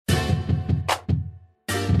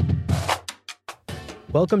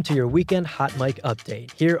Welcome to your weekend Hot Mic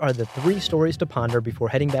update. Here are the 3 stories to ponder before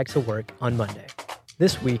heading back to work on Monday.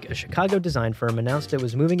 This week, a Chicago design firm announced it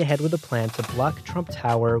was moving ahead with a plan to block Trump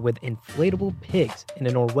Tower with inflatable pigs in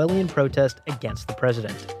an Orwellian protest against the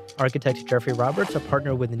president. Architect Jeffrey Roberts, a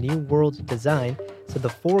partner with New World Design, said the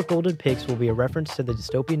 4 golden pigs will be a reference to the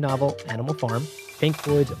dystopian novel Animal Farm, Pink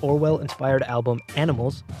Floyd's Orwell-inspired album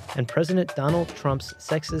Animals, and President Donald Trump's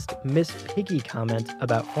sexist Miss Piggy comment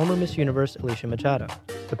about former Miss Universe Alicia Machado.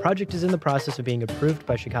 The project is in the process of being approved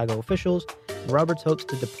by Chicago officials, and Roberts hopes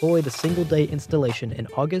to deploy the single-day installation in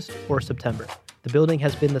August or September. The building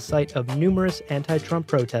has been the site of numerous anti-Trump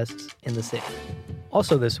protests in the city.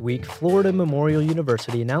 Also this week, Florida Memorial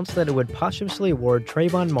University announced that it would posthumously award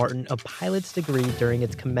Trayvon Martin a pilot's degree during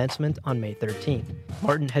its commencement on May 13.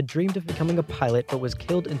 Martin had dreamed of becoming a pilot but was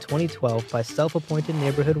killed in 2012 by self-appointed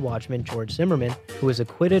neighborhood watchman George Zimmerman, who was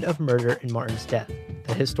acquitted of murder in Martin's death.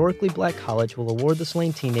 The historically black college will award the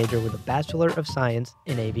slain teenager with a Bachelor of Science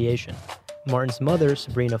in Aviation. Martin's mother,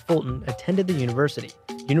 Sabrina Fulton, attended the university.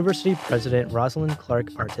 University President Rosalind Clark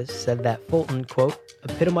Artis said that Fulton, quote,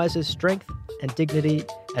 epitomizes strength and dignity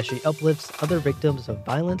as she uplifts other victims of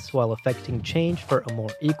violence while effecting change for a more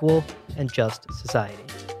equal and just society.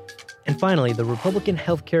 And finally, the Republican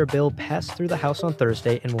health care bill passed through the House on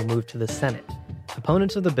Thursday and will move to the Senate.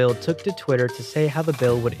 Opponents of the bill took to Twitter to say how the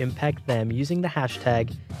bill would impact them using the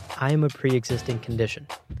hashtag #IamAPre-existing-condition.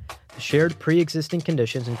 The shared pre-existing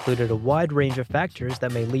conditions included a wide range of factors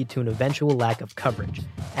that may lead to an eventual lack of coverage: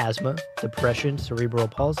 asthma, depression, cerebral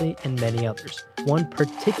palsy, and many others. One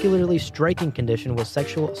particularly striking condition was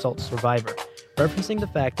sexual assault survivor, referencing the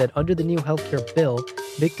fact that under the new healthcare bill,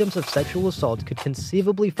 victims of sexual assault could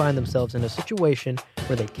conceivably find themselves in a situation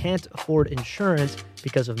where they can't afford insurance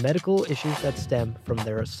because of medical issues that stem from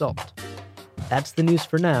their assault. That's the news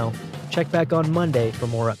for now. Check back on Monday for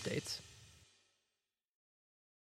more updates.